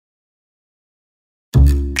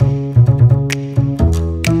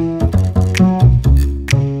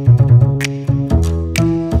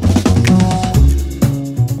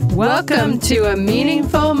Welcome to A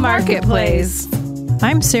Meaningful Marketplace.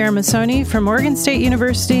 I'm Sarah Masoni from Oregon State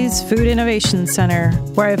University's Food Innovation Center,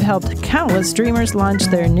 where I've helped countless dreamers launch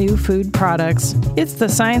their new food products. It's the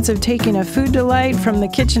science of taking a food delight from the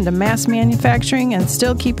kitchen to mass manufacturing and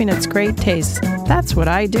still keeping its great taste. That's what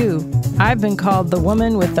I do. I've been called the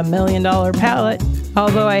woman with the $1 million palate,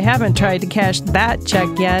 although I haven't tried to cash that check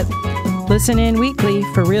yet. Listen in weekly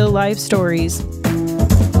for real-life stories.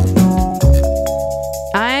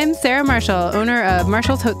 I'm Sarah Marshall, owner of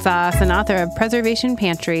Marshall's Hot Sauce and author of Preservation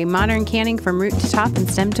Pantry, modern canning from root to top and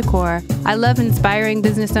stem to core. I love inspiring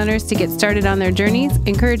business owners to get started on their journeys,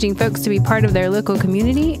 encouraging folks to be part of their local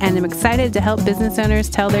community, and I'm excited to help business owners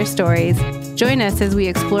tell their stories. Join us as we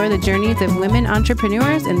explore the journeys of women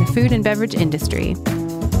entrepreneurs in the food and beverage industry.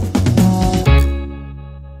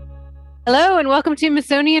 Hello, and welcome to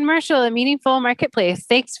Masoni and Marshall, A Meaningful Marketplace.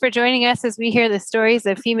 Thanks for joining us as we hear the stories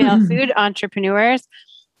of female food entrepreneurs.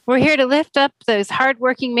 We're here to lift up those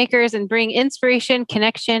hardworking makers and bring inspiration,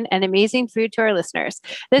 connection, and amazing food to our listeners.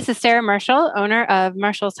 This is Sarah Marshall, owner of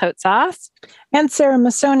Marshall's Hot Sauce. And Sarah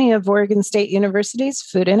Masoni of Oregon State University's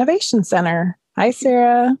Food Innovation Center. Hi,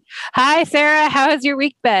 Sarah. Hi, Sarah. How has your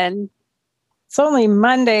week been? It's only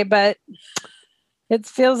Monday, but it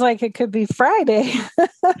feels like it could be Friday.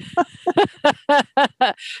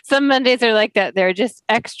 Some Mondays are like that. They're just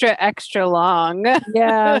extra, extra long.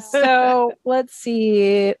 Yeah. So let's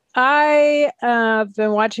see. I have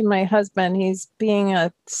been watching my husband. He's being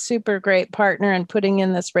a super great partner and putting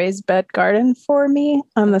in this raised bed garden for me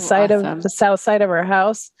on the side of the south side of our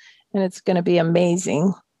house. And it's going to be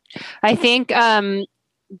amazing. I think,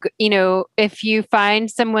 if you find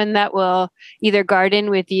someone that will either garden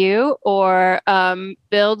with you or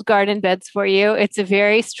build garden beds for you, it's a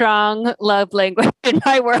very strong love language in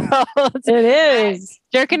my world. It is.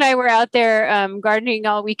 Dirk and I were out there gardening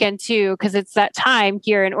all weekend too, because it's that time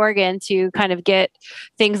here in Oregon to kind of get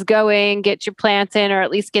things going, get your plants in, or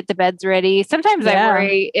at least get the beds ready. Sometimes I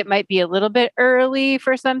worry it might be a little bit early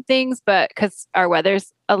for some things, but because our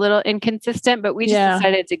weather's a little inconsistent, but we just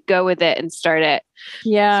decided to go with it and start it.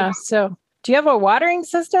 Yeah. So do you have a watering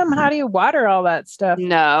system? How do you water all that stuff?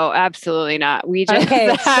 No, absolutely not. We just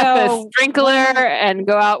have a sprinkler and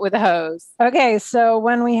go out with a hose. Okay. So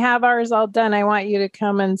when we have ours all done, I want you to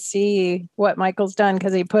come and see what Michael's done,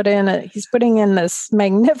 because he's putting in this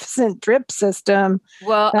magnificent drip system.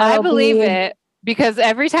 Well, I believe it. Because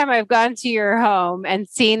every time I've gone to your home and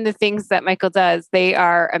seen the things that Michael does, they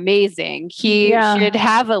are amazing. He should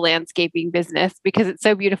have a landscaping business because it's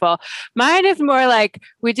so beautiful. Mine is more like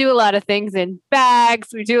we do a lot of things in bags.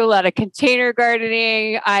 We do a lot of container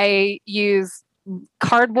gardening. I use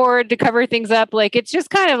cardboard to cover things up. Like it's just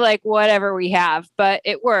kind of like whatever we have, but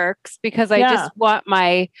it works because I just want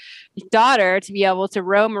my daughter to be able to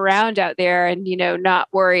roam around out there and, not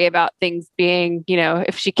worry about things being,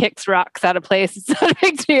 if she kicks rocks out of place, it's not a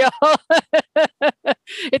big deal.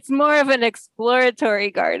 It's more of an exploratory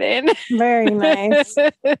garden. Very nice.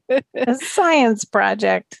 A science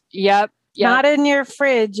project. Yep. Not in your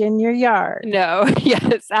fridge, in your yard. No,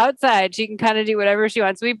 yes, outside. She can kind of do whatever she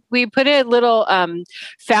wants. We put a little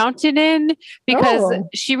fountain in because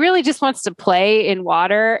she really just wants to play in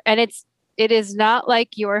water. And it is not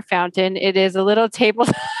like your fountain. It is a little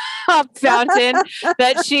tabletop fountain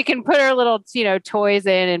that she can put her little, toys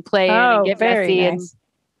in and play in and get messy. Nice.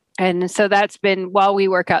 And so that's been, while we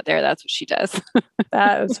work out there, that's what she does.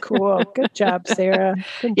 That was cool. Good job, Sarah.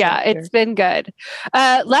 Good job, it's been good.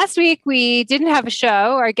 Last week, we didn't have a show.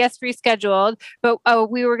 Our guest rescheduled, but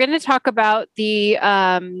we were going to talk about the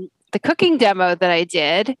cooking demo that I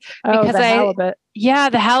did. Because the halibut. Yeah,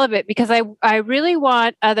 the halibut, because I really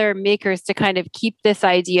want other makers to kind of keep this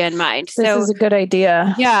idea in mind. This is a good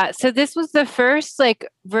idea. Yeah. So this was the first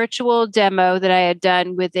virtual demo that I had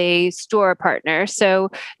done with a store partner.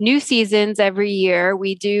 So New Seasons every year,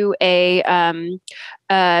 we do a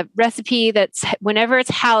recipe that's whenever it's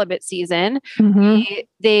halibut season,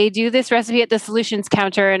 they do this recipe at the solutions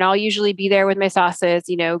counter, and I'll usually be there with my sauces,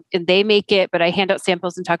 and they make it, but I hand out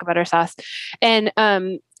samples and talk about our sauce. And,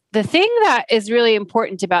 the thing that is really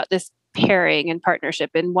important about this pairing and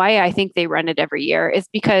partnership and why I think they run it every year is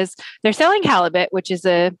because they're selling halibut, which is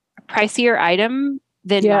a pricier item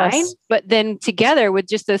than mine. But then together with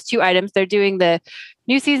just those two items, they're doing the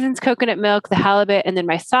New Seasons coconut milk, the halibut, and then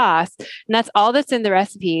my sauce. And that's all that's in the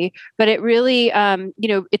recipe. But it really,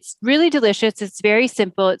 it's really delicious. It's very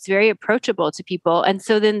simple. It's very approachable to people. And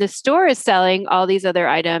so then the store is selling all these other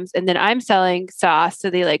items, and then I'm selling sauce. So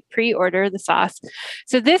they pre-order the sauce.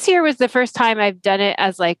 So this year was the first time I've done it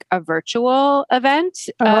as a virtual event.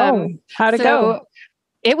 How'd it go?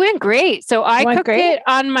 It went great. So I cooked it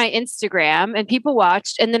on my Instagram and people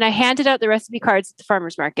watched. And then I handed out the recipe cards at the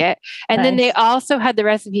farmer's market. And then they also had the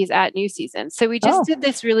recipes at New Season. So we just did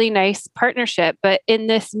this really nice partnership. But in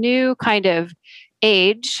this new kind of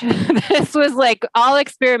age, this was like all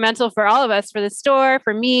experimental for all of us, for the store,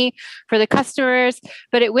 for me, for the customers,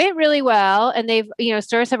 but it went really well. And they've,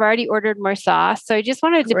 stores have already ordered more sauce. So I just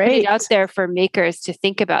wanted to put it out there for makers to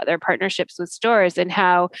think about their partnerships with stores and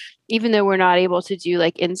how, even though we're not able to do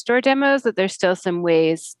like in-store demos, that there's still some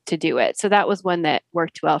ways to do it. So that was one that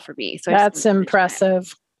worked well for me. So that's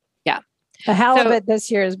impressive. Yeah. The halibut this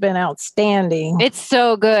year has been outstanding. It's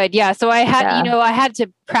so good. Yeah. So I had, I had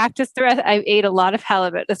to practice the rest. I ate a lot of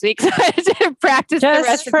halibut this week. So I had to practice just the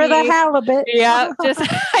recipe. For the halibut. Yeah.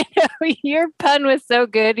 I know your pun was so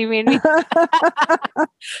good. You made me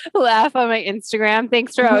laugh on my Instagram.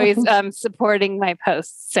 Thanks for always supporting my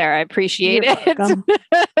posts, Sarah. I appreciate it.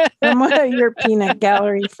 I'm one of your peanut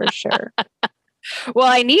gallery for sure. Well,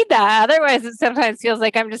 I need that. Otherwise, it sometimes feels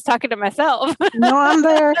like I'm just talking to myself. No, I'm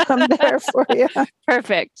there. I'm there for you.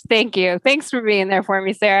 Perfect. Thank you. Thanks for being there for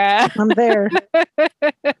me, Sarah. I'm there.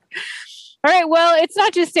 All right. Well, it's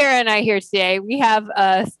not just Sarah and I here today. We have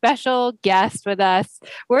a special guest with us.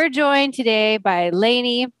 We're joined today by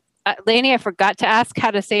Lainey. Lainey, I forgot to ask how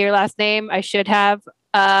to say your last name. I should have.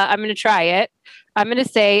 I'm going to try it. I'm going to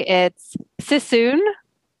say it's Sissoon.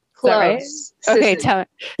 Close. Right? Okay, tell me.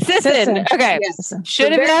 Sisson. Okay. Yes.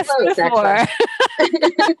 Should have asked before.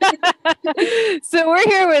 So we're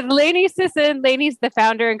here with Lainey Sisson. Lainey's the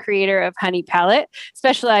founder and creator of Honey Palette,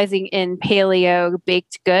 specializing in paleo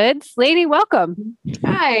baked goods. Lainey, welcome.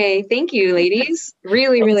 Hi. Thank you, ladies.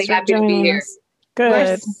 Really happy to be here. Good.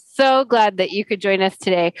 We're so glad that you could join us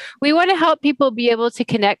today. We want to help people be able to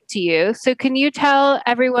connect to you. So can you tell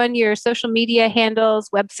everyone your social media handles,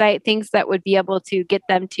 website, things that would be able to get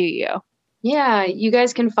them to you? Yeah, you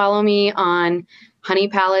guys can follow me on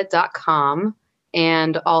honeypalette.com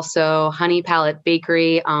and also Honey Palette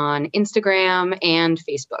Bakery on Instagram and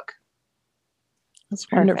Facebook.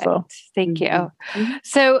 That's wonderful. Perfect. Thank you. Mm-hmm.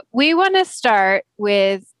 So we want to start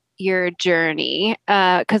with your journey,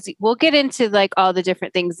 because we'll get into like all the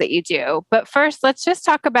different things that you do. But first, let's just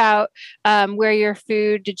talk about where your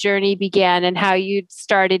food journey began and how you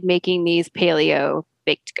started making these paleo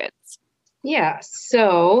baked goods. Yeah.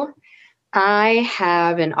 So I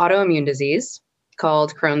have an autoimmune disease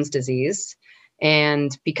called Crohn's disease.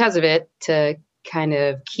 And because of it, to kind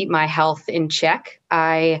of keep my health in check,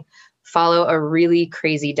 I follow a really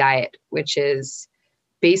crazy diet, which is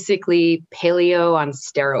basically paleo on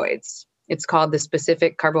steroids. It's called the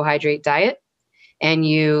specific carbohydrate diet, and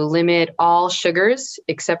you limit all sugars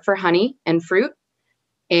except for honey and fruit,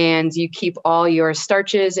 and you keep all your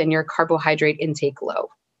starches and your carbohydrate intake low.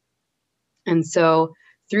 And so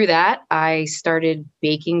through that, I started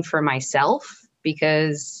baking for myself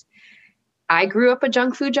because I grew up a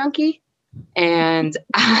junk food junkie, and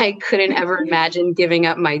I couldn't ever imagine giving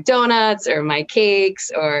up my donuts or my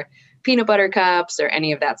cakes or peanut butter cups or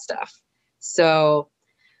any of that stuff. So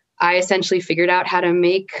I essentially figured out how to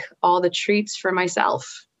make all the treats for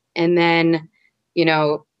myself. And then,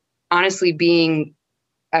 honestly,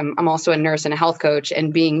 I'm also a nurse and a health coach,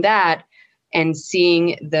 and being that and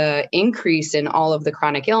seeing the increase in all of the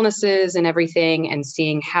chronic illnesses and everything, and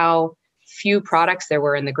seeing how few products there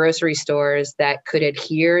were in the grocery stores that could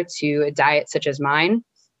adhere to a diet such as mine,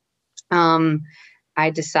 I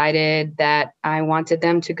decided that I wanted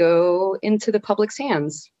them to go into the public's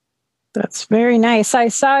hands. That's very nice. I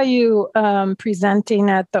saw you presenting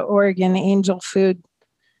at the Oregon Angel Food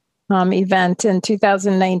event in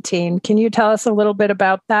 2019. Can you tell us a little bit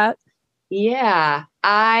about that? Yeah,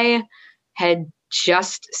 I had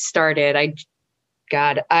just started.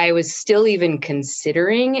 I was still even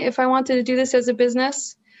considering if I wanted to do this as a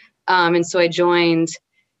business. And so I joined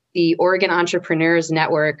the Oregon Entrepreneurs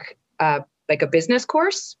Network, like a business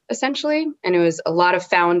course, essentially. And it was a lot of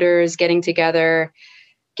founders getting together,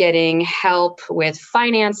 getting help with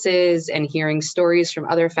finances and hearing stories from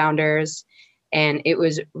other founders. And it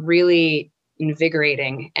was really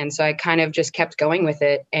invigorating. And so I kind of just kept going with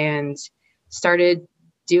it and started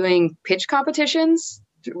doing pitch competitions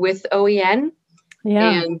with OEN.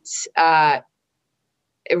 Yeah. And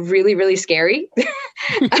really, really scary.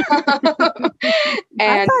 And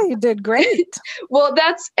I thought you did great. Well,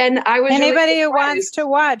 I was anybody really who wants to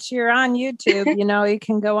watch, you're on YouTube, you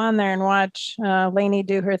can go on there and watch Lainey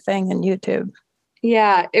do her thing on YouTube.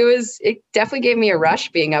 Yeah, it definitely gave me a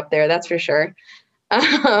rush being up there. That's for sure.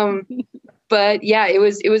 But yeah, it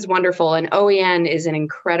was wonderful. And OEN is an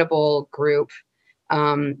incredible group.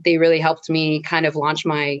 They really helped me kind of launch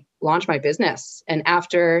my business. And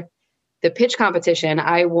after the pitch competition,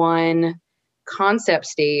 I won concept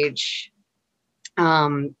stage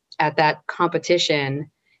at that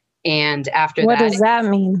competition. And after what that, does that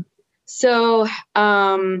mean? So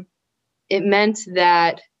it meant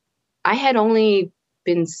that I had only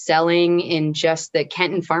been selling in just the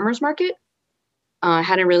Kenton Farmers Market. I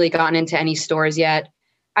hadn't really gotten into any stores yet.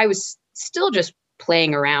 I was still just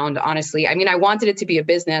playing around, honestly. I mean, I wanted it to be a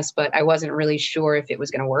business, but I wasn't really sure if it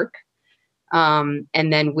was going to work. And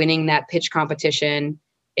then winning that pitch competition,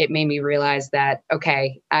 it made me realize that,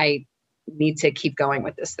 okay, I need to keep going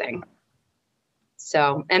with this thing.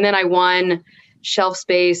 So, and then I won shelf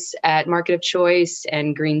space at Market of Choice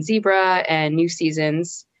and Green Zebra and New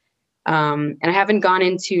Seasons. And I haven't gone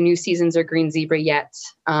into New Seasons or Green Zebra yet.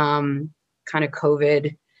 Kind of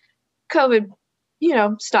COVID,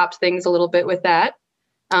 stopped things a little bit with that.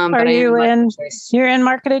 Are you in? You're in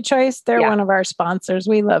Market of Choice? They're one of our sponsors.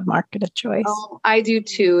 We love Market of Choice. Oh, I do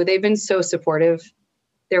too. They've been so supportive.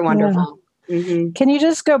 They're wonderful. Yeah. Mm-hmm. Can you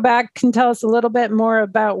just go back and tell us a little bit more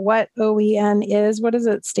about what OEN is? What does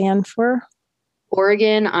it stand for?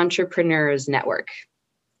 Oregon Entrepreneurs Network.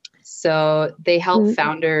 So they help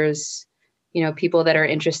founders, people that are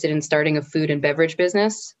interested in starting a food and beverage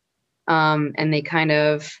business. And they kind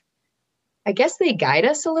of, I guess they guide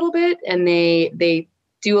us a little bit, and they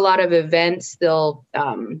do a lot of events. They'll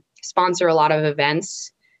sponsor a lot of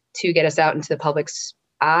events to get us out into the public's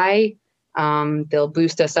eye. They'll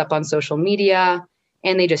boost us up on social media,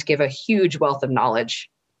 and they just give a huge wealth of knowledge.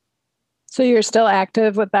 So you're still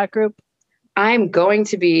active with that group? I'm going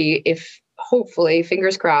to be, if hopefully,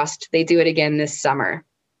 fingers crossed, they do it again this summer.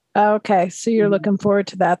 Okay. So you're looking forward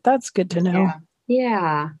to that. That's good to know.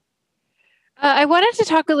 Yeah. I wanted to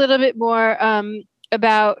talk a little bit more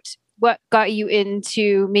about what got you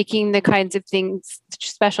into making the kinds of things,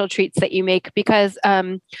 special treats that you make, because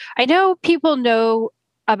I know people know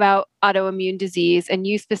about autoimmune disease, and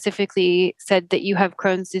you specifically said that you have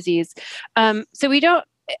Crohn's disease. So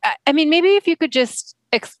maybe if you could just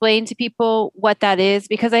explain to people what that is,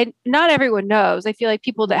 because not everyone knows. I feel like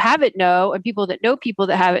people that have it know, and people that know people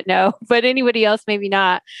that have it know, but anybody else maybe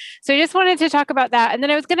not. So I just wanted to talk about that. And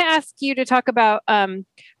then I was going to ask you to talk about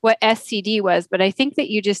what SCD was, but I think that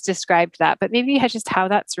you just described that, but maybe just how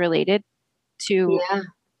that's related to. Yeah.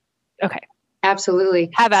 Okay. Absolutely.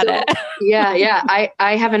 Have at it. Yeah.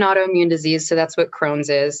 I have an autoimmune disease, so that's what Crohn's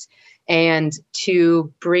is. And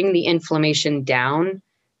to bring the inflammation down,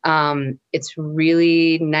 it's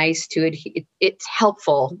really nice it's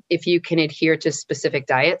helpful if you can adhere to specific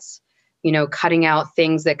diets, cutting out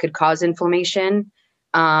things that could cause inflammation,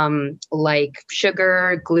 like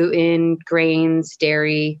sugar, gluten, grains,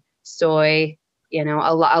 dairy, soy,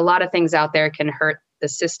 a lot of things out there can hurt the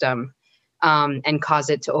system, and cause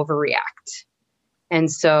it to overreact. And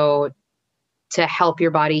so to help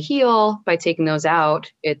your body heal by taking those out,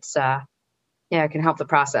 it can help the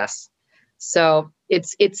process. So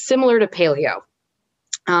it's similar to paleo,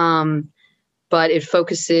 but it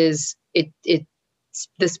focuses,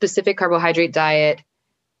 the specific carbohydrate diet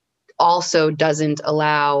also doesn't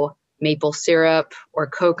allow maple syrup or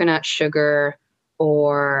coconut sugar,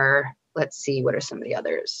 or let's see, what are some of the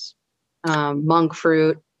others? Monk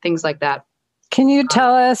fruit, things like that. Can you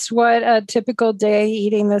tell us what a typical day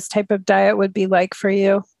eating this type of diet would be like for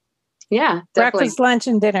you? Yeah, definitely. Breakfast, lunch,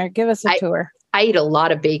 and dinner. Give us a tour. I eat a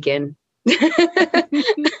lot of bacon. I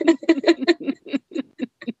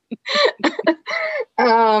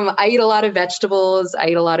eat a lot of vegetables. I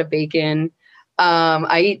eat a lot of bacon.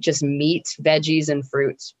 I eat just meat, veggies, and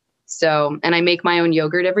fruits. So, and I make my own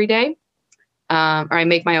yogurt every day. Or I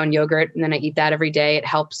make my own yogurt and then I eat that every day. It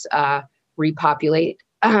helps repopulate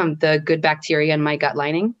the good bacteria in my gut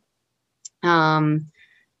lining.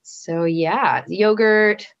 So yeah,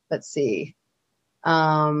 yogurt. Let's see.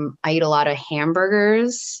 I eat a lot of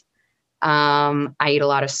hamburgers. I eat a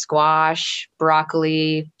lot of squash,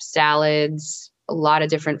 broccoli, salads, a lot of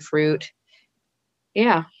different fruit.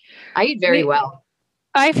 Yeah, I eat very well.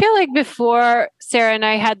 I feel like before Sarah and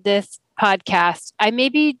I had this podcast, I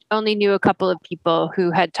maybe only knew a couple of people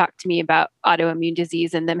who had talked to me about autoimmune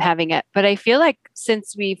disease and them having it. But I feel like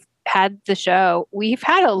since we've had the show, we've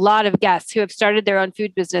had a lot of guests who have started their own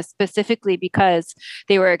food business specifically because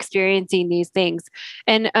they were experiencing these things.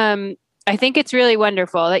 And I think it's really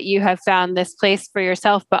wonderful that you have found this place for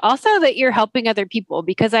yourself, but also that you're helping other people,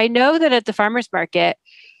 because I know that at the farmer's market,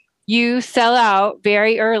 you sell out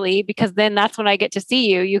very early, because then that's when I get to see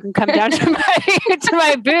you. You can come down to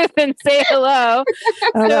my booth and say hello.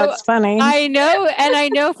 Oh, so that's funny. I know. And I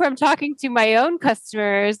know from talking to my own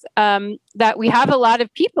customers that we have a lot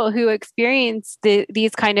of people who experience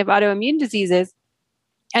these kind of autoimmune diseases.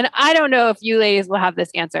 And I don't know if you ladies will have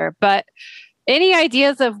this answer, but any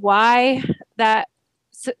ideas of why that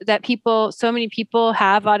so many people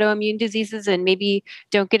have autoimmune diseases and maybe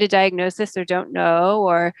don't get a diagnosis or don't know,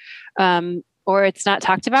 or it's not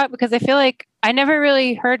talked about? Because I feel like I never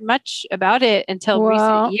really heard much about it until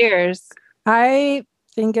recent years. I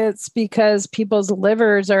think it's because people's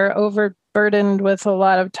livers are overburdened with a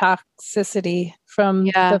lot of toxicity from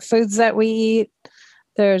the foods that we eat.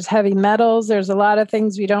 There's heavy metals. There's a lot of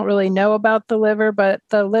things we don't really know about the liver, but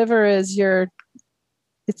the liver is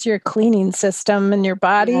it's your cleaning system in your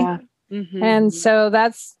body. Yeah. Mm-hmm. And so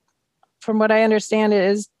that's, from what I understand, it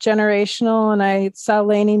is generational. And I saw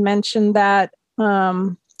Lainey mention that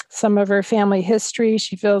some of her family history,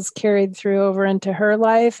 she feels carried through over into her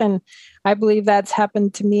life. And I believe that's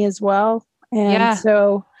happened to me as well. And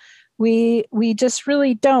so we just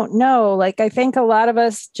really don't know. Like, I think a lot of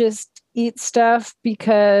us just eat stuff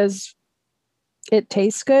because it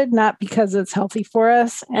tastes good, not because it's healthy for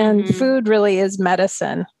us. And food really is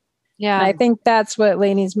medicine. Yeah. And I think that's what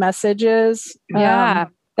Lainey's message is. Yeah.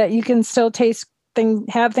 That you can still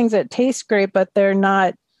have things that taste great, but they're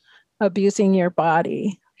not abusing your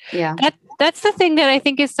body. Yeah. That's the thing that I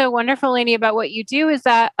think is so wonderful, Lainey, about what you do is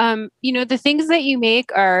that, the things that you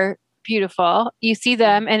make are beautiful. You see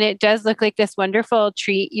them and it does look like this wonderful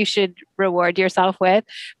treat you should reward yourself with.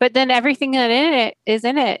 But then everything that in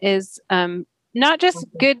it is not just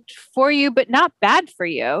good for you, but not bad for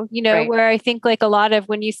you, right. Where I think like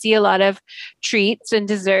when you see a lot of treats and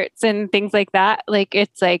desserts and things like that, like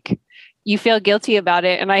it's like you feel guilty about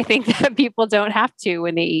it. And I think that people don't have to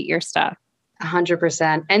when they eat your stuff.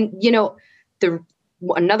 100%. And,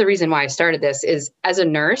 another reason why I started this is as a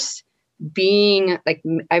nurse, being like,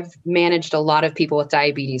 I've managed a lot of people with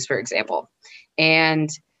diabetes, for example,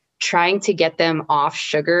 and trying to get them off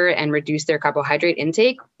sugar and reduce their carbohydrate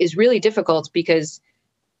intake is really difficult because,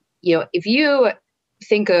 if you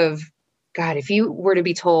think of, God, if you were to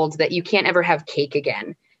be told that you can't ever have cake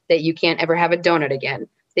again, that you can't ever have a donut again,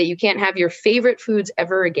 that you can't have your favorite foods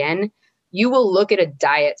ever again, you will look at a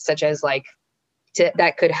diet such as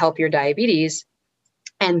that could help your diabetes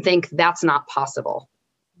and think that's not possible.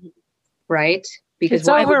 Right? Because it's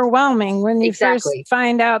overwhelming when you first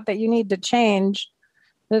find out that you need to change.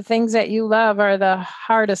 The things that you love are the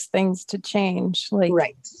hardest things to change.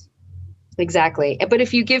 Right. Exactly. But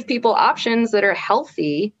if you give people options that are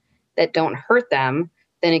healthy, that don't hurt them,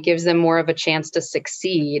 then it gives them more of a chance to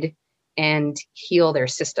succeed and heal their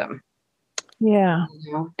system. Yeah.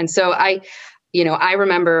 And so I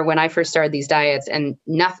remember when I first started these diets and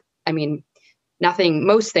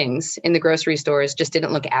most things in the grocery stores just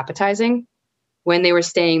didn't look appetizing when they were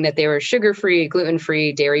saying that they were sugar-free,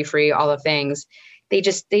 gluten-free, dairy-free, all the things. They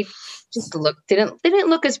didn't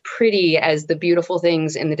look as pretty as the beautiful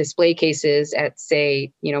things in the display cases at,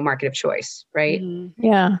 say, Market of Choice, right? Mm-hmm.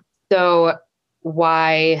 Yeah. So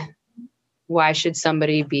why should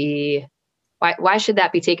why should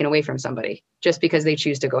that be taken away from somebody just because they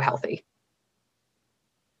choose to go healthy?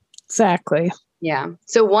 Exactly. Yeah.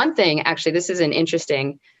 So one thing, actually, this is an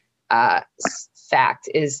interesting fact,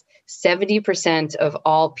 is 70% of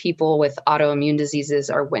all people with autoimmune diseases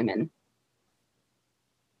are women.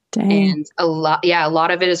 Dang. And a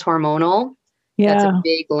lot of it is hormonal. Yeah. That's a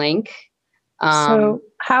big link. So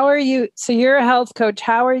you're a health coach.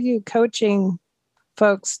 How are you coaching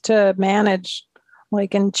folks to manage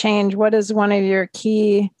and change? What is one of your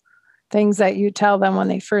key things that you tell them when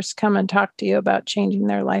they first come and talk to you about changing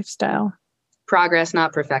their lifestyle? Progress,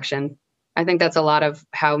 not perfection. I think that's a lot of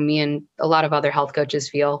how me and a lot of other health coaches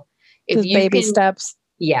feel. Baby steps.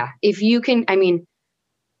 Yeah. If you can,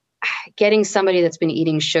 getting somebody that's been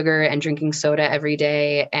eating sugar and drinking soda every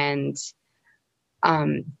day and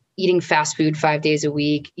eating fast food 5 days a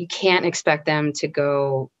week, you can't expect them to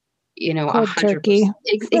go, 100%. Turkey.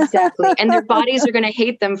 Exactly. And their bodies are going to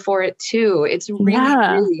hate them for it too. It's really,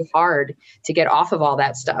 really hard to get off of all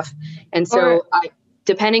that stuff. And so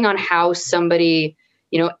depending on how somebody,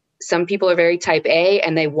 some people are very type A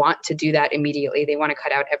and they want to do that immediately. They want to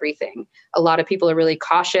cut out everything. A lot of people are really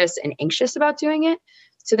cautious and anxious about doing it.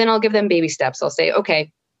 So then I'll give them baby steps. I'll say,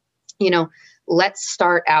 okay, let's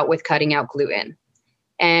start out with cutting out gluten.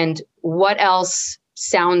 And what else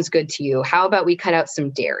sounds good to you? How about we cut out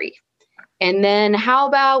some dairy? And then how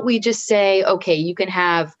about we just say, okay, you can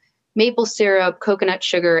have maple syrup, coconut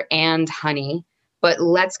sugar, and honey, but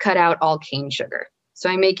let's cut out all cane sugar. So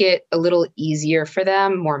I make it a little easier for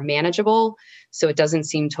them, more manageable, so it doesn't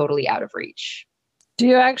seem totally out of reach. Do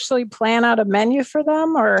you actually plan out a menu for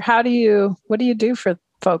them, or what do you do for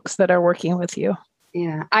folks that are working with you?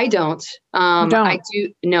 Yeah, I don't. You don't? I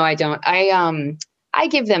do. No, I don't. I I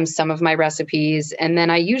give them some of my recipes, and then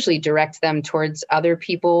I usually direct them towards other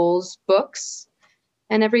people's books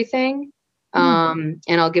and everything. And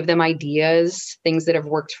I'll give them ideas, things that have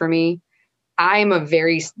worked for me.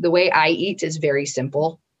 The way I eat is very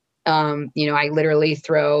simple. I literally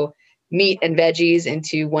throw meat and veggies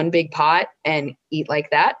into one big pot and eat like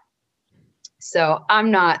that. So I'm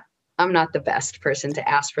not the best person to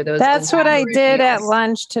ask for those. That's what I did at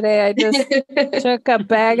lunch today. I just took a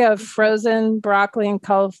bag of frozen broccoli and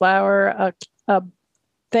cauliflower, a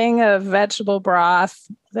thing of vegetable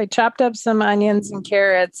broth. I chopped up some onions and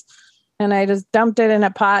carrots, and I just dumped it in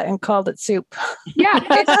a pot and called it soup. Yeah,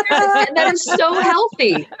 that is so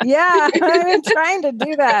healthy. Yeah, I've been trying to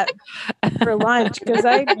do that for lunch because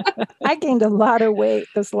I gained a lot of weight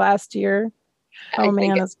this last year. Oh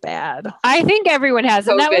man, it's bad. I think everyone has.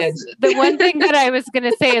 And that was the one thing that I was going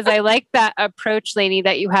to say is I like that approach, Lainey,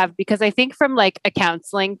 that you have, because I think from like a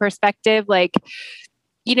counseling perspective, like,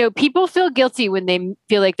 people feel guilty when they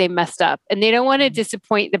feel like they messed up and they don't want to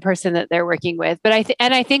disappoint the person that they're working with. But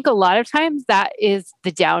I think a lot of times that is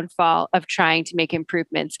the downfall of trying to make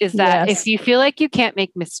improvements, is that if you feel like you can't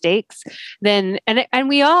make mistakes, then, and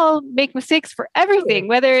we all make mistakes for everything,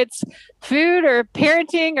 whether it's food or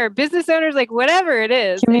parenting or business owners, like whatever it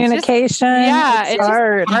is. Communication. It's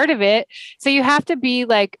hard. Just part of it. So you have to be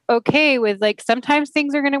like, okay with like, sometimes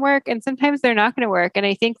things are going to work and sometimes they're not going to work. And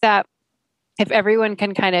I think that if everyone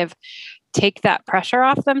can kind of take that pressure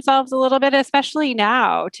off themselves a little bit, especially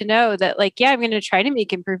now, to know that like, I'm going to try to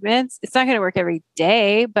make improvements. It's not going to work every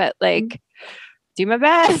day, but like do my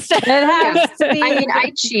best. It has to be. I mean,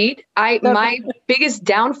 I cheat. My biggest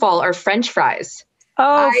downfall are French fries.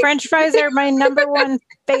 Oh, French fries are my number one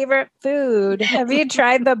favorite food. Have you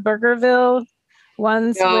tried the Burgerville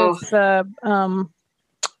ones with the,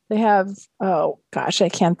 they have, oh gosh, I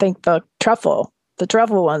can't think, the truffle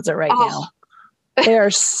ones are now. They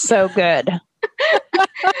are so good.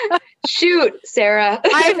 Shoot, Sarah.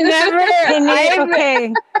 I've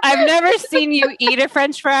never seen you eat a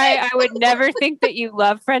French fry. I would never think that you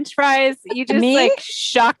love French fries. You just like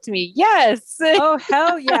shocked me. Yes. Oh,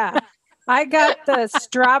 hell yeah. I got the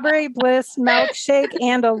strawberry bliss milkshake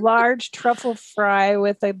and a large truffle fry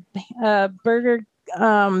with a burger,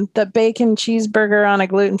 the bacon cheeseburger on a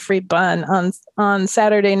gluten-free bun on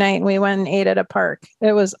Saturday night. And we went and ate at a park.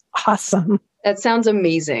 It was awesome. That sounds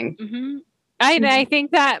amazing. Mm-hmm. I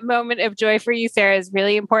think that moment of joy for you, Sarah, is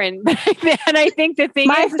really important. And I think the thing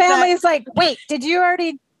my family's like, wait, did you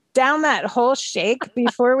already down that whole shake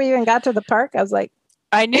before we even got to the park? I was like,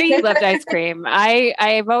 I knew you loved ice cream.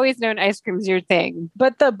 I've always known ice cream's your thing.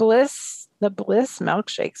 But the Bliss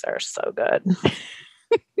milkshakes are so good.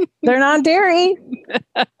 They're not dairy.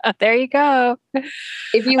 There you go.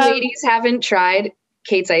 If you ladies haven't tried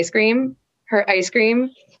Kate's ice cream, her ice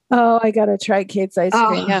cream. Oh, I gotta try Kate's ice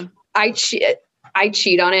cream. Yeah. I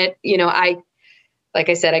cheat on it. Like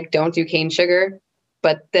I said, I don't do cane sugar,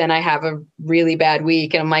 but then I have a really bad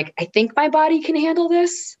week and I'm like, I think my body can handle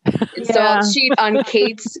this. And so I'll cheat on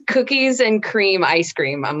Kate's cookies and cream ice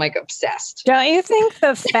cream. I'm like obsessed. Don't you think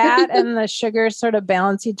the fat and the sugar sort of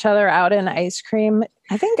balance each other out in ice cream?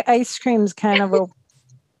 I think ice cream's kind of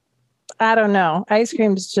I don't know. Ice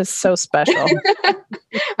cream's just so special.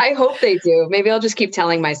 I hope they do. Maybe I'll just keep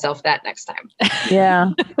telling myself that next time.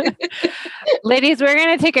 Yeah. Ladies, we're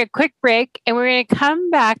going to take a quick break and we're going to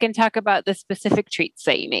come back and talk about the specific treats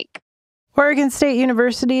that you make. Oregon State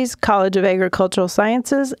University's College of Agricultural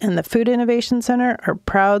Sciences and the Food Innovation Center are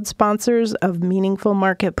proud sponsors of Meaningful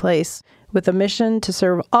Marketplace. With a mission to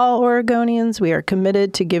serve all Oregonians, we are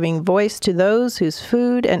committed to giving voice to those whose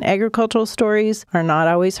food and agricultural stories are not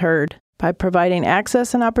always heard. By providing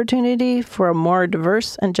access and opportunity for a more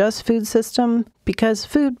diverse and just food system, because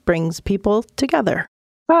food brings people together.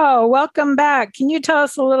 Oh, welcome back. Can you tell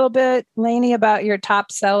us a little bit, Lainey, about your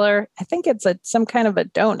top seller? I think it's some kind of a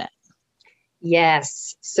donut.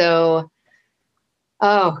 Yes. So,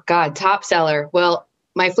 top seller. Well,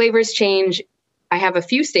 my flavors change. I have a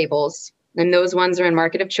few staples, and those ones are in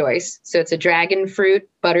market of choice. So it's a dragon fruit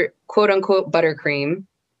butter, quote unquote, buttercream,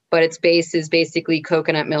 but its base is basically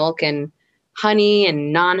coconut milk and honey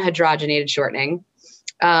and non-hydrogenated shortening.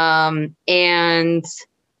 And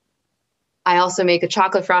I also make a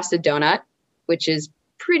chocolate frosted donut, which is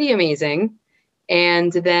pretty amazing.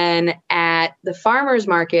 And then at the farmers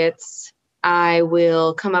markets, I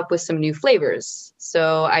will come up with some new flavors.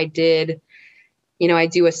 So I do a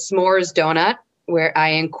s'mores donut where I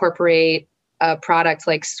incorporate a product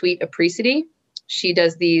like Sweet Apricity. She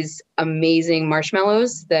does these amazing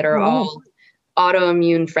marshmallows that are all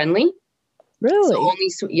autoimmune friendly. Really? So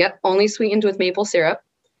only sweetened with maple syrup,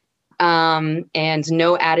 and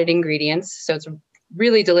no added ingredients. So it's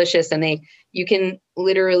really delicious. And you can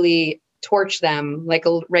literally torch them like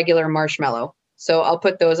a regular marshmallow. So I'll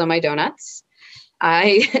put those on my donuts.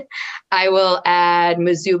 I will add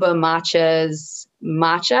Mizuba Matcha's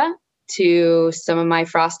matcha to some of my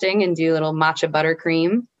frosting and do a little matcha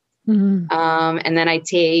buttercream. And then I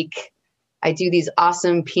do these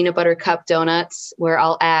awesome peanut butter cup donuts where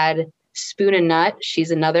I'll add Spoon and Nut.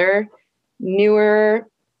 She's another newer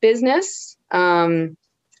business.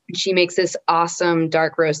 She makes this awesome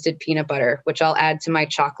dark roasted peanut butter, which I'll add to my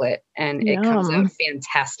chocolate, and it comes out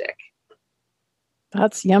fantastic.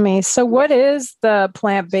 That's yummy. So what is the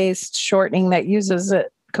plant-based shortening that uses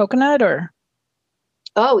it? Coconut or?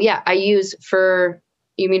 Oh yeah. You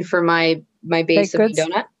mean for my base of the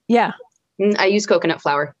donut? Yeah. I use coconut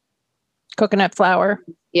flour. Coconut flour.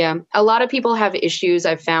 Yeah. A lot of people have issues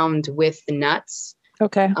I've found with the nuts.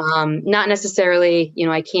 Okay. Not necessarily,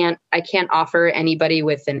 I can't offer anybody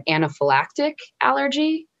with an anaphylactic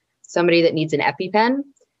allergy, somebody that needs an EpiPen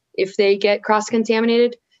if they get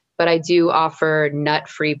cross-contaminated, but I do offer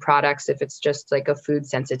nut-free products if it's just like a food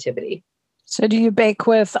sensitivity. So do you bake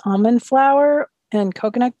with almond flour and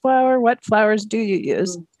coconut flour? What flours do you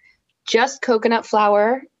use? Just coconut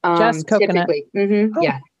flour. Just coconut. Typically.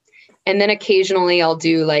 Yeah. And then occasionally I'll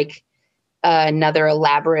do like another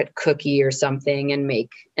elaborate cookie or something and make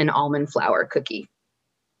an almond flour cookie.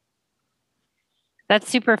 That's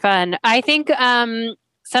super fun. I think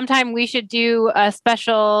sometime we should do a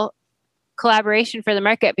special collaboration for the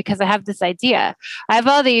market, because I have this idea. I have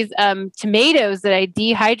all these tomatoes that I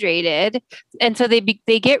dehydrated, and so they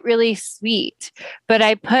get really sweet, but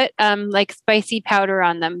I put like spicy powder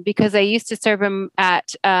on them because I used to serve them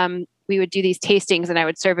at we would do these tastings and I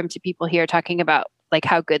would serve them to people here talking about like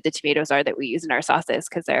how good the tomatoes are that we use in our sauces,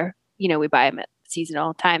 because they're, we buy them at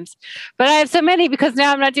seasonal times. But I have so many because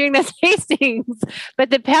now I'm not doing the tastings. But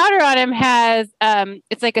the powder on them has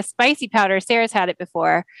it's like a spicy powder. Sarah's had it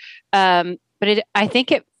before. But I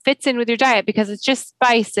think it fits in with your diet because it's just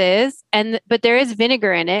spices, but there is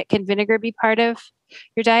vinegar in it. Can vinegar be part of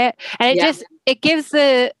your diet? And it gives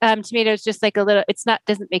the tomatoes just like a little,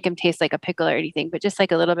 doesn't make them taste like a pickle or anything, but just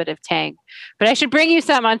like a little bit of tang. But I should bring you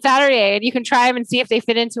some on Saturday and you can try them and see if they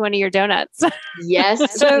fit into one of your donuts.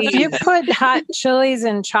 Yes. So if you put hot chilies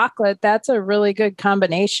and chocolate, that's a really good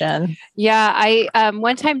combination. Yeah. I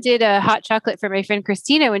one time did a hot chocolate for my friend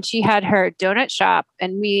Christina when she had her donut shop,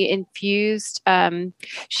 and we infused,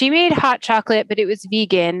 she made hot chocolate, but it was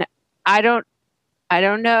vegan. I don't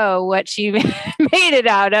know what she made it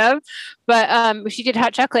out of, but she did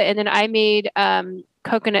hot chocolate, and then I made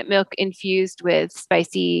coconut milk infused with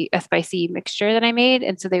a spicy mixture that I made,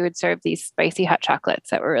 and so they would serve these spicy hot chocolates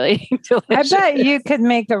that were really delicious. I bet you could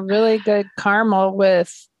make a really good caramel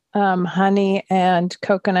with honey and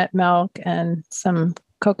coconut milk and some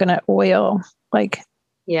coconut oil,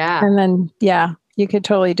 and then you could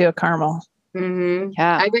totally do a caramel. Mm-hmm.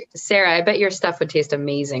 Yeah, Sarah, I bet your stuff would taste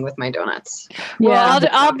amazing with my donuts. Well,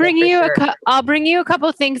 I'll bring you I'll bring you a couple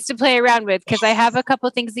of things to play around with, because I have a couple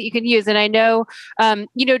of things that you can use, and I know,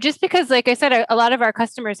 just because, like I said, a lot of our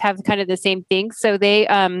customers have kind of the same things, so they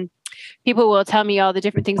people will tell me all the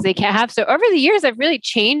different things they can't have. So over the years, I've really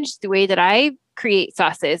changed the way that I create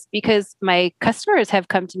sauces, because my customers have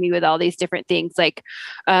come to me with all these different things, like.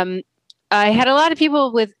 I had a lot of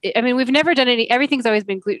people we've never done everything's always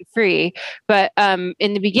been gluten-free, but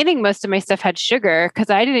in the beginning, most of my stuff had sugar, because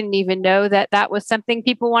I didn't even know that was something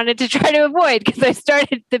people wanted to try to avoid, because I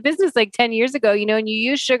started the business like 10 years ago, and you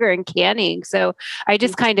use sugar in canning. So I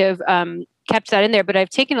just kind of kept that in there, but I've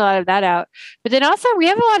taken a lot of that out. But then also we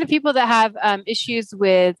have a lot of people that have issues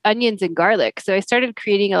with onions and garlic. So I started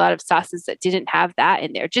creating a lot of sauces that didn't have that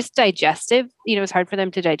in there, just digestive. It's hard for them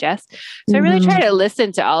to digest. So I really try to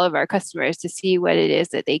listen to all of our customers to see what it is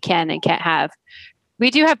that they can and can't have. We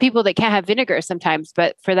do have people that can't have vinegar sometimes,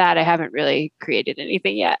 but for that, I haven't really created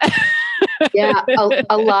anything yet. Yeah.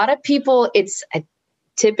 A lot of people,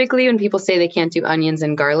 typically when people say they can't do onions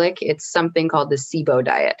and garlic, it's something called the SIBO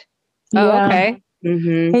diet. Oh, okay.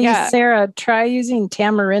 Mm-hmm. Hey, Sarah, try using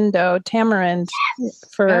tamarind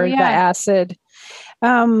for the acid.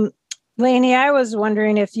 Lainey, I was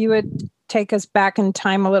wondering if you would take us back in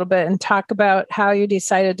time a little bit and talk about how you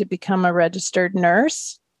decided to become a registered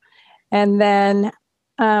nurse. And then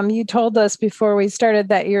you told us before we started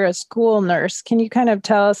that you're a school nurse. Can you kind of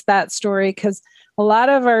tell us that story? Because a lot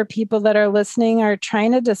of our people that are listening are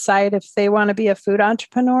trying to decide if they want to be a food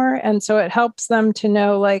entrepreneur. And so it helps them to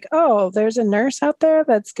know, like, oh, there's a nurse out there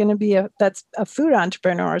that's going to be that's a food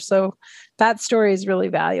entrepreneur. So that story is really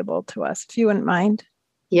valuable to us, if you wouldn't mind.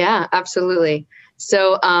 Yeah, absolutely.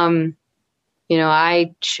 So,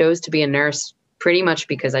 I chose to be a nurse pretty much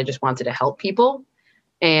because I just wanted to help people.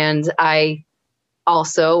 And I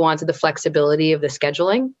also wanted the flexibility of the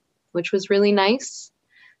scheduling, which was really nice.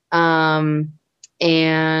 And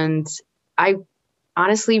I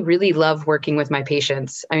honestly really love working with my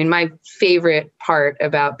patients. I mean, my favorite part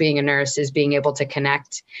about being a nurse is being able to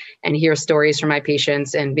connect and hear stories from my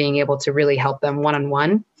patients and being able to really help them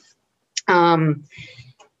one-on-one.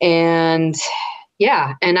 And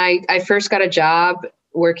yeah, and I first got a job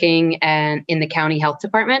working in the county health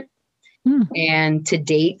department. And to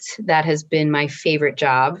date, that has been my favorite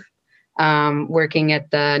job, working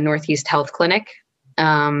at the Northeast Health Clinic,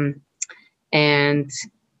 and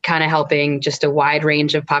kind of helping just a wide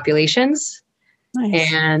range of populations.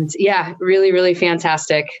 Nice. And yeah, really, really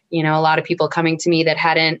fantastic. You know, a lot of people coming to me that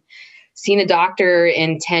hadn't seen a doctor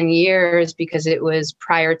in 10 years because it was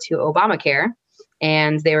prior to Obamacare.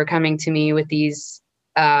 And they were coming to me with these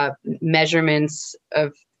measurements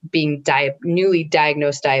of being newly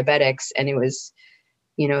diagnosed diabetics. And it was,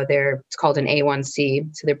 you know, it's called an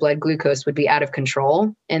A1C. So their blood glucose would be out of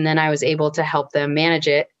control. And then I was able to help them manage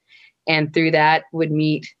it. And through that would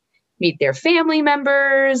meet their family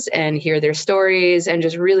members and hear their stories and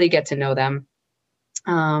just really get to know them.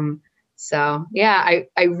 So yeah,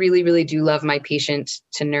 I really, really do love my patient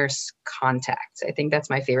to nurse contact. I think that's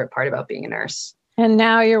my favorite part about being a nurse. And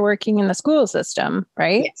now you're working in the school system,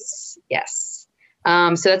 right? Yes.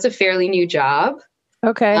 So that's a fairly new job.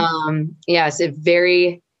 Okay. Yes, it's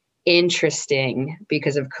very interesting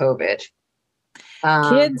because of COVID.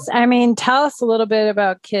 Kids, I mean, tell us a little bit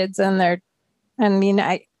about kids and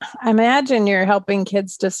I imagine you're helping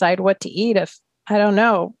kids decide what to eat. I don't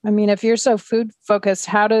know. I mean, if you're so food focused,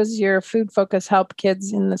 how does your food focus help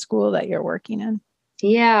kids in the school that you're working in?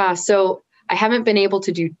 Yeah. So I haven't been able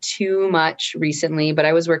to do too much recently, but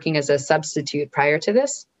I was working as a substitute prior to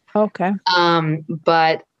this. Okay.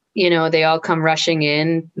 But you know, they all come rushing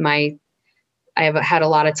in. I have had a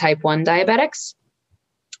lot of type 1 diabetics,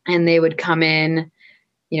 and they would come in,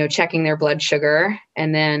 you know, checking their blood sugar.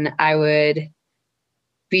 And then I would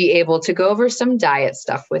be able to go over some diet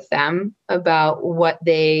stuff with them about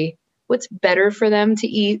what's better for them to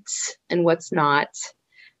eat and what's not.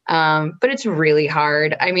 But it's really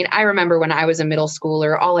hard. I mean, I remember when I was a middle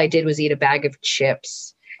schooler, all I did was eat a bag of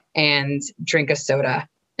chips and drink a soda.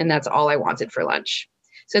 And that's all I wanted for lunch.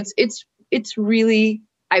 So it's really,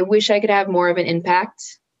 I wish I could have more of an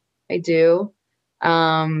impact. I do.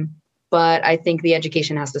 But I think the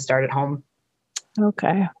education has to start at home.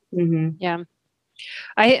 Okay. Mm-hmm. Yeah.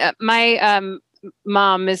 My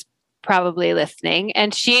mom is probably listening,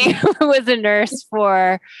 and she was a nurse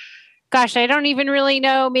for, gosh, I don't even really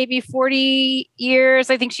know, maybe 40 years.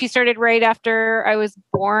 I think she started right after I was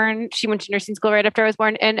born. She went to nursing school right after I was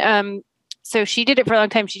born. And so she did it for a long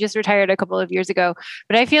time. She just retired a couple of years ago.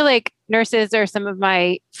 But I feel like nurses are some of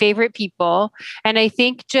my favorite people. And I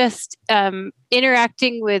think just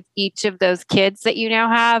interacting with each of those kids that you now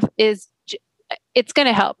have it's going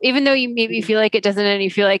to help. Even though you maybe feel like it doesn't and you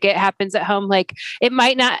feel like it happens at home, like it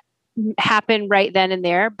might not happen right then and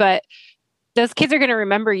there, but those kids are going to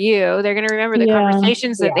remember you. They're going to remember the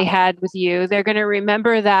conversations that they had with you. They're going to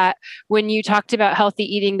remember that when you talked about healthy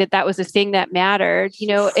eating, that was a thing that mattered. You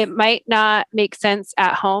know, it might not make sense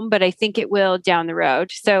at home, but I think it will down the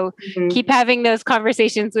road. So keep having those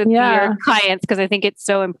conversations with your clients, because I think it's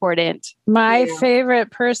so important. My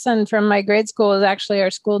favorite person from my grade school is actually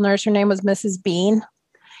our school nurse. Her name was Mrs. Bean.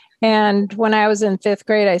 And when I was in 5th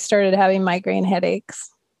grade, I started having migraine headaches.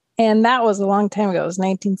 And that was a long time ago. It was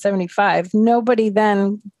 1975. Nobody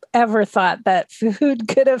then ever thought that food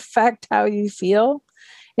could affect how you feel.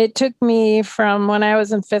 It took me from when I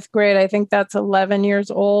was in 5th grade, I think that's 11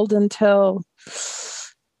 years old, until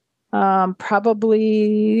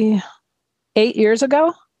probably 8 years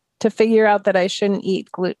ago to figure out that I shouldn't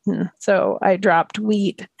eat gluten. So I dropped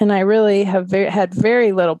wheat, and I really have had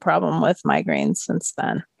very little problem with migraines since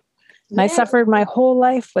then. And I suffered my whole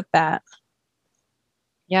life with that.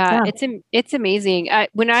 Yeah, it's amazing.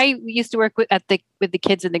 When I used to work with the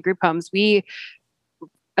kids in the group homes, we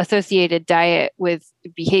associated diet with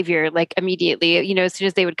behavior, like immediately. You know, as soon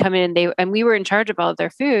as they would come in, and we were in charge of all of their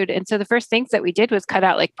food. And so the first things that we did was cut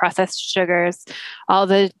out like processed sugars, all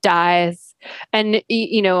the dyes, and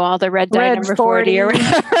you know, all the red dye number 40 or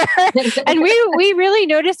whatever. And we really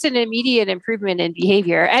noticed an immediate improvement in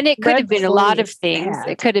behavior. And it could have been a lot of things.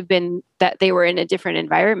 It could have been that they were in a different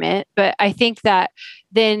environment. But I think that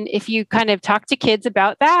then if you kind of talk to kids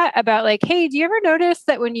about that, about like, hey, do you ever notice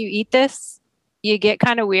that when you eat this, you get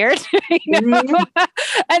kind of weird? You know?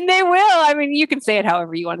 And they will. I mean, you can say it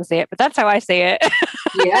however you want to say it, but that's how I say it.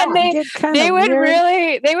 Yeah. And they would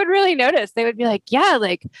really notice. They would be like, yeah,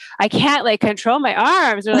 like I can't like control my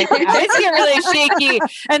arms, or like my eyes get really shaky.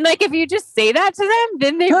 And like if you just say that to them,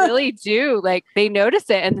 then they really do, like they notice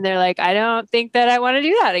it, and they're like, I don't think that I want to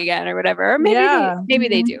do that again or whatever. Or maybe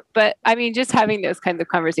they do. But I mean, just having those kinds of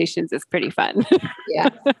conversations is pretty fun. Yeah.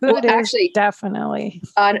 Well, actually, definitely.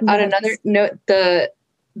 On another note, the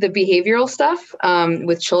behavioral stuff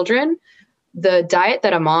with children, the diet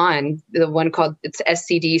that I'm on, the one called it's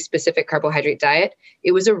SCD, specific carbohydrate diet,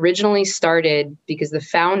 it was originally started because the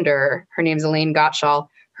founder, her name's Elaine Gottschall,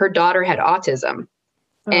 her daughter had autism.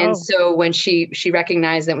 Oh. And so when she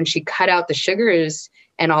recognized that when she cut out the sugars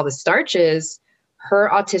and all the starches, her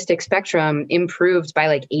autistic spectrum improved by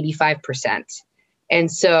like 85%.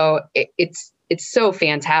 And so it's so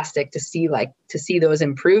fantastic to see those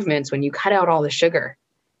improvements when you cut out all the sugar.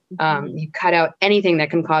 You cut out anything that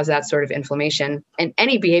can cause that sort of inflammation and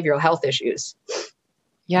any behavioral health issues.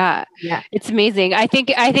 Yeah. It's amazing. I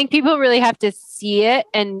think people really have to see it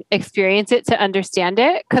and experience it to understand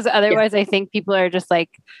it. Cause otherwise I think people are just like,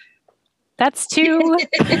 that's too,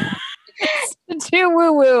 too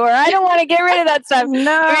woo woo, or I don't want to get rid of that stuff.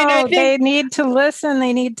 No, they need to listen.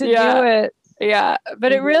 They need to do it. Yeah,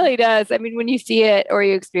 but it really does. I mean, when you see it or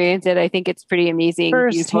you experience it, I think it's pretty amazing,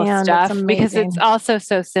 beautiful stuff, because it's also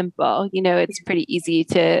so simple. You know, it's pretty easy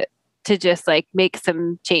to just like make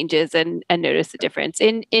some changes and notice the difference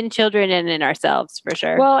in children and in ourselves, for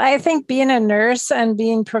sure. Well, I think being a nurse and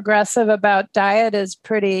being progressive about diet is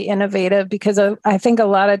pretty innovative, because I think a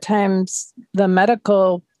lot of times the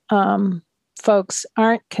medical folks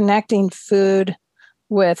aren't connecting food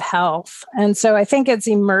with health. And so I think it's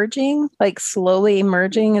emerging, like slowly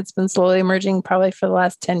emerging. It's been slowly emerging probably for the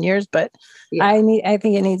last 10 years, but I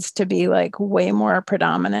think it needs to be like way more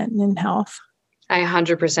predominant in health. I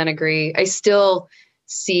 100% agree. I still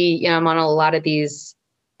see, I'm on a lot of these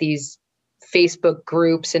Facebook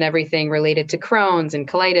groups and everything related to Crohn's and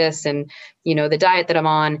colitis and, the diet that I'm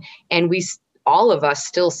on. And all of us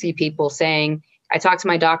still see people saying, I talked to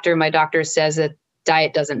my doctor says that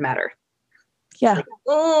diet doesn't matter. Yeah. Like,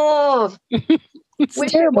 oh,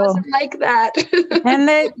 wish terrible. It wasn't like that. And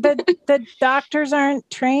the doctors aren't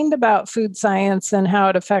trained about food science and how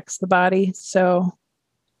it affects the body. So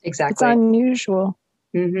exactly, it's unusual.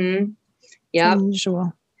 Mm-hmm. Yeah,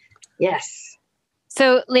 unusual. Yes.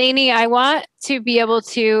 So, Lainey, I want to be able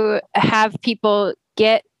to have people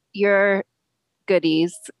get your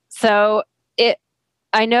goodies. So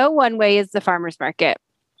I know one way is the farmer's market.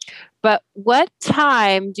 But what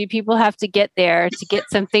time do people have to get there to get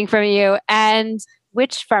something from you? And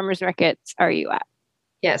which farmers markets are you at?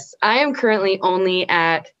 Yes, I am currently only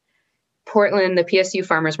at Portland, the PSU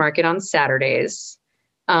Farmers Market on Saturdays.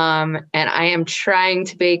 And I am trying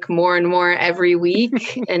to bake more and more every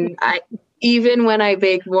week. And even when I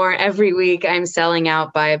bake more every week, I'm selling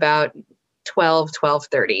out by about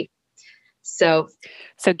 12:30. So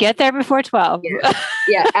get there before 12.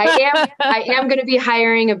 Yeah, I am going to be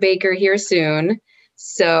hiring a baker here soon.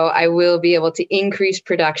 So I will be able to increase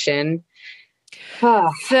production.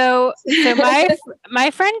 So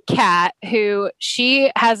my friend Kat, who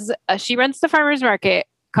she runs the farmers market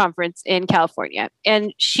conference in California,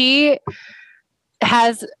 and she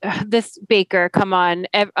has this baker come on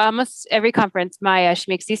almost every conference. Maya,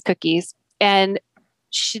 she makes these cookies, and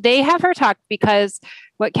they have her talk because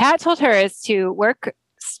what Kat told her is to work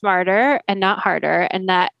smarter and not harder, and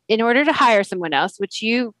that in order to hire someone else, which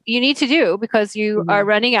you need to do because you are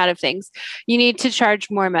running out of things, you need to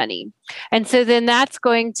charge more money. And so then that's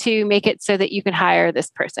going to make it so that you can hire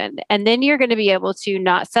this person. And then you're going to be able to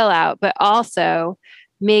not sell out, but also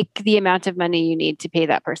make the amount of money you need to pay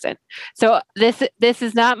that person. So this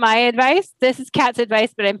is not my advice. This is Kat's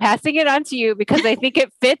advice, but I'm passing it on to you because I think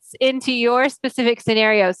it fits into your specific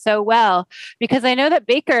scenario so well. Because I know that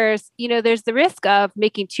bakers, there's the risk of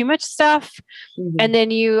making too much stuff, and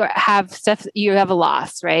then you have a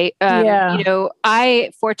loss, right?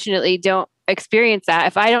 I fortunately don't experience that.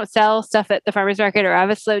 If I don't sell stuff at the farmer's market or have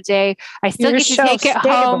a slow day, I still get to take it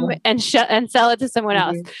home and sell it to someone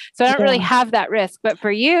else. So I don't really have that risk. But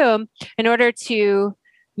for you, in order to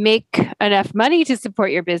make enough money to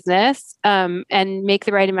support your business and make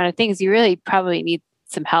the right amount of things, you really probably need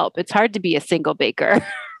some help. It's hard to be a single baker.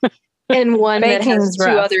 And one that has two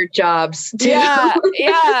other jobs too.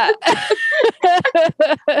 Yeah.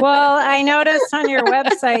 Well, I noticed on your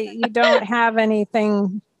website, you don't have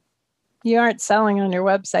anything. You aren't selling on your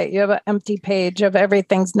website. You have an empty page of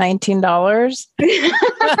everything's $19.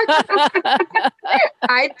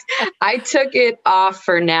 I took it off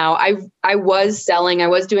for now. I was selling. I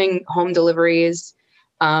was doing home deliveries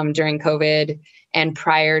during COVID, And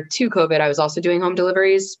prior to COVID, I was also doing home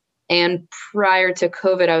deliveries. And prior to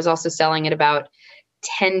COVID, I was also selling at about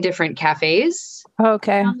 10 different cafes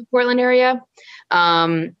around the Portland area.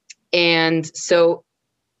 And so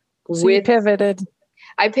you pivoted.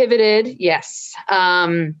 I pivoted, yes.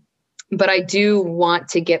 But I do want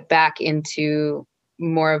to get back into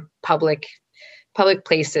more public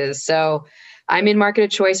places. So I'm in Market of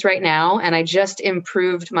Choice right now, and I just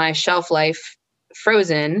improved my shelf life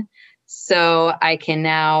frozen. So I can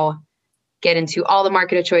now get into all the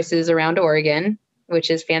Market of Choices around Oregon, which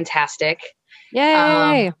is fantastic.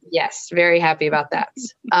 Yay. Yes, very happy about that.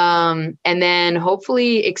 And then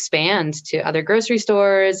hopefully expand to other grocery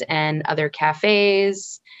stores and other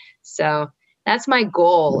cafes. So that's my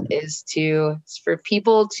goal, is for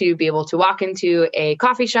people to be able to walk into a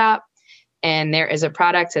coffee shop and there is a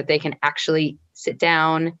product that they can actually sit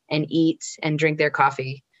down and eat and drink their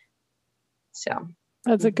coffee. So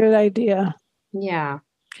that's a good idea. Yeah.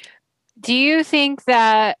 Do you think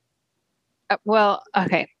that,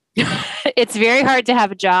 okay. It's very hard to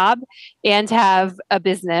have a job and to have a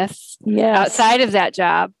business outside of that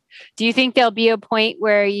job. Do you think there'll be a point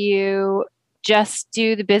where you just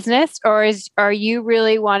do the business, or are you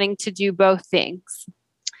really wanting to do both things?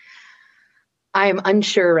 I'm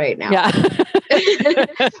unsure right now. Yeah.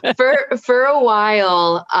 For a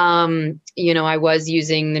while, I was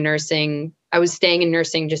using I was staying in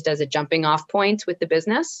nursing just as a jumping off point with the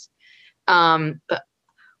business. But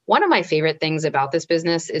one of my favorite things about this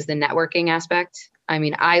business is the networking aspect. I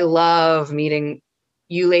mean, I love meeting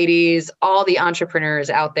you ladies, all the entrepreneurs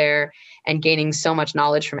out there, and gaining so much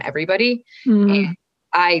knowledge from everybody. And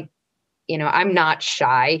I'm not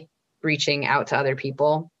shy reaching out to other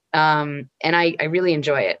people. And I really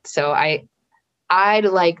enjoy it. So I'd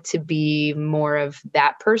like to be more of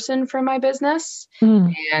that person for my business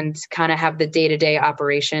and kind of have the day-to-day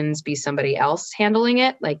operations be somebody else handling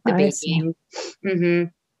it, like the baking. Mm-hmm.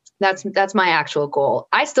 That's my actual goal.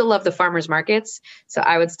 I still love the farmers markets, so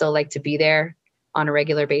I would still like to be there on a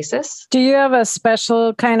regular basis. Do you have a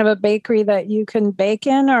special kind of a bakery that you can bake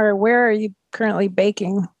in, or where are you currently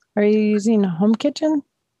baking? Are you using a home kitchen?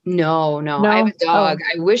 No. I have a dog.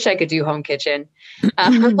 I wish I could do home kitchen.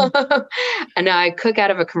 And I cook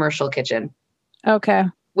out of a commercial kitchen. Okay.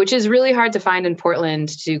 Which is really hard to find in Portland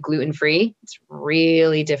to do gluten-free. It's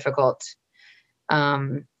really difficult.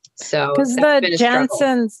 Because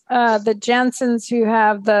the Jensen's who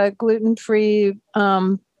have the gluten-free,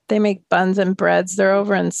 they make buns and breads. They're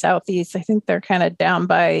over in Southeast. I think they're kind of down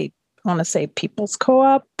by, I want to say People's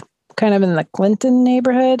Co-op, kind of in the Clinton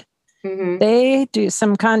neighborhood. Mm-hmm. They do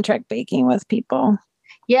some contract baking with people.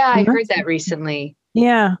 Yeah, I heard that recently.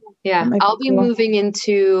 Yeah. I'll be moving in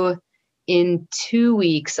 2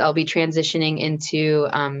 weeks. I'll be transitioning into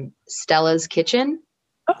Stella's Kitchen.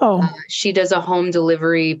 She does a home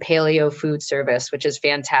delivery paleo food service, which is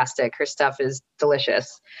fantastic. Her stuff is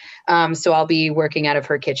delicious. So I'll be working out of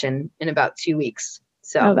her kitchen in about 2 weeks.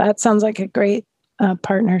 So that sounds like a great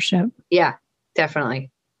partnership. Yeah, definitely.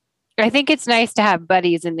 I think it's nice to have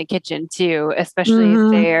buddies in the kitchen too, especially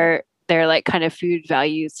if their like kind of food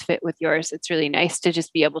values fit with yours. It's really nice to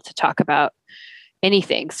just be able to talk about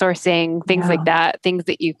anything, sourcing, things like that, things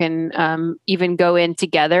that you can even go in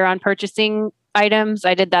together on purchasing items.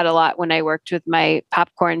 I did that a lot when I worked with my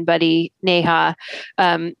popcorn buddy, Neha.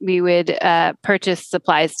 We would purchase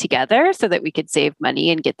supplies together so that we could save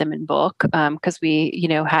money and get them in bulk. Because we,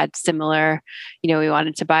 had similar, we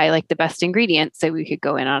wanted to buy like the best ingredients so we could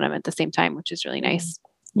go in on them at the same time, which is really nice.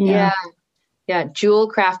 Yeah. Jewel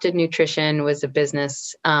Crafted Nutrition was a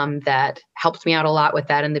business that helped me out a lot with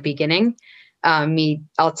that in the beginning. I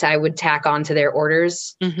would tack on to their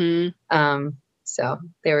orders. Mm-hmm. So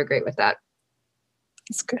they were great with that.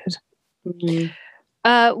 That's good.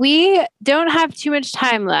 Mm-hmm. We don't have too much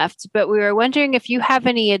time left, but we were wondering if you have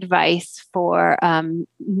any advice for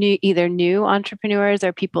either new entrepreneurs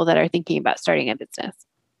or people that are thinking about starting a business.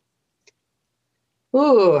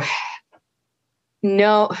 Ooh,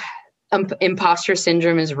 no. Imposter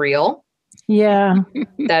syndrome is real. Yeah.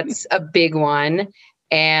 That's a big one.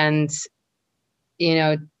 And,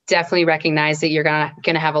 definitely recognize that you're going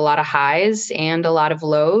to have a lot of highs and a lot of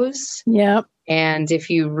lows. Yep. And if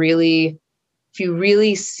you really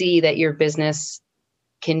see that your business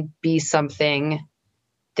can be something,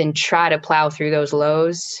 then try to plow through those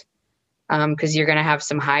lows, because you're going to have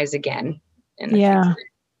some highs again in the future.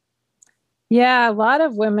 Yeah, a lot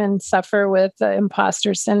of women suffer with the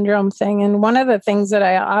imposter syndrome thing. And one of the things that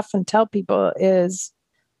I often tell people is,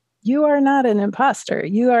 you are not an imposter.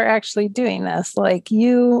 You are actually doing this. Like,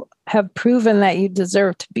 you have proven that you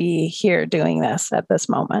deserve to be here doing this at this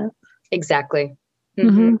moment. Exactly.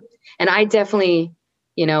 Mm-hmm. And I definitely,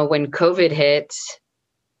 when COVID hit,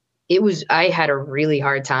 I had a really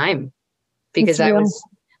hard time because I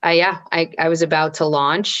was about to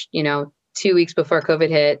launch, 2 weeks before COVID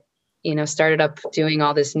hit, started up doing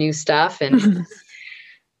all this new stuff and,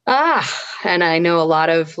 and I know a lot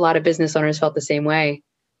of business owners felt the same way.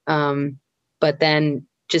 But then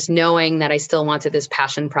just knowing that I still wanted this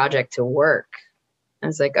passion project to work, I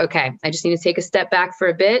was like, okay, I just need to take a step back for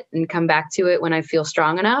a bit and come back to it when I feel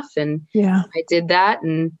strong enough. And I did that.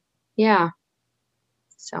 And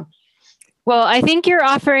so. Well, I think you're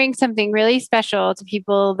offering something really special to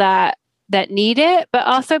people that need it, but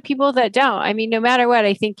also people that don't. I mean, no matter what,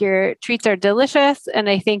 I think your treats are delicious, and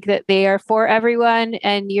I think that they are for everyone,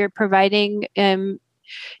 and you're providing,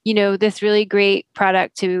 this really great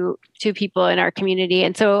product to people in our community.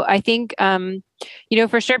 And so I think,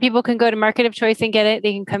 for sure, people can go to Market of Choice and get it.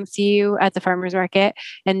 They can come see you at the farmers market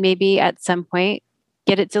and maybe at some point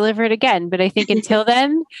get it delivered again. But I think until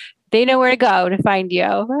then, they know where to go to find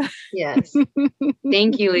you. Yes.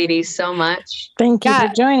 Thank you, ladies, so much. Thank you for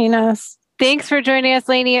joining us. Thanks for joining us,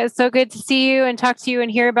 Lainey. It's so good to see you and talk to you and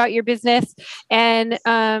hear about your business. And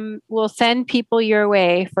we'll send people your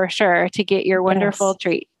way for sure to get your wonderful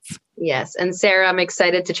treats. Yes. And Sarah, I'm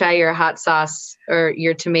excited to try your hot sauce or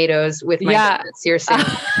your tomatoes with my donuts. You're saying.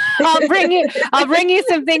 I'll bring you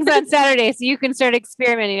some things on Saturday so you can start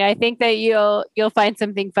experimenting. I think that you'll find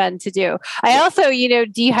something fun to do. I also,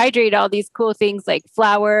 dehydrate all these cool things like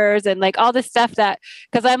flowers and like all this stuff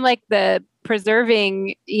because I'm like the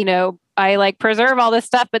preserving, I like preserve all this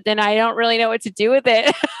stuff, but then I don't really know what to do with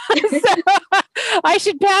it. So I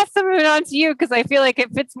should pass some of it on to you because I feel like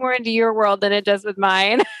it fits more into your world than it does with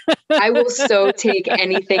mine. I will so take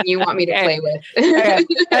anything you want me to play with. Okay. I'm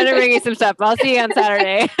going to bring you some stuff. I'll see you on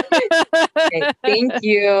Saturday. Okay, thank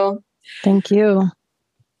you. Thank you.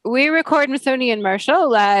 We record Masoni and Marshall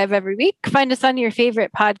live every week. Find us on your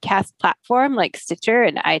favorite podcast platform like Stitcher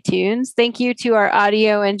and iTunes. Thank you to our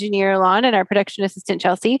audio engineer, Lon, and our production assistant,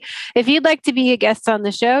 Chelsea. If you'd like to be a guest on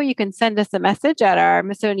the show, you can send us a message at our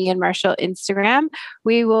Masoni and Marshall Instagram.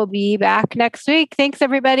 We will be back next week. Thanks,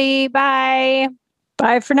 everybody. Bye.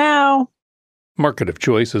 Bye for now. Market of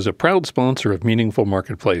Choice is a proud sponsor of Meaningful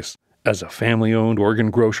Marketplace. As a family-owned organ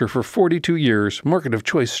grocer for 42 years, Market of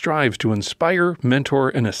Choice strives to inspire, mentor,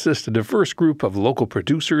 and assist a diverse group of local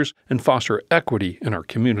producers and foster equity in our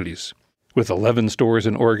communities. With 11 stores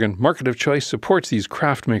in Oregon, Market of Choice supports these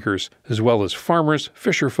craft makers, as well as farmers,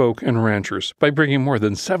 fisherfolk, and ranchers, by bringing more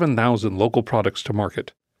than 7,000 local products to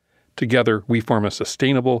market. Together, we form a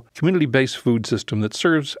sustainable, community-based food system that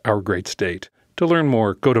serves our great state. To learn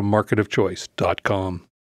more, go to marketofchoice.com.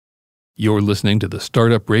 You're listening to the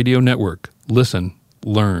Startup Radio Network. Listen,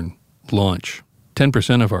 learn, launch.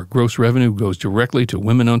 10% of our gross revenue goes directly to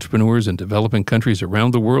women entrepreneurs in developing countries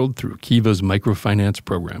around the world through Kiva's microfinance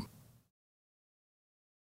program.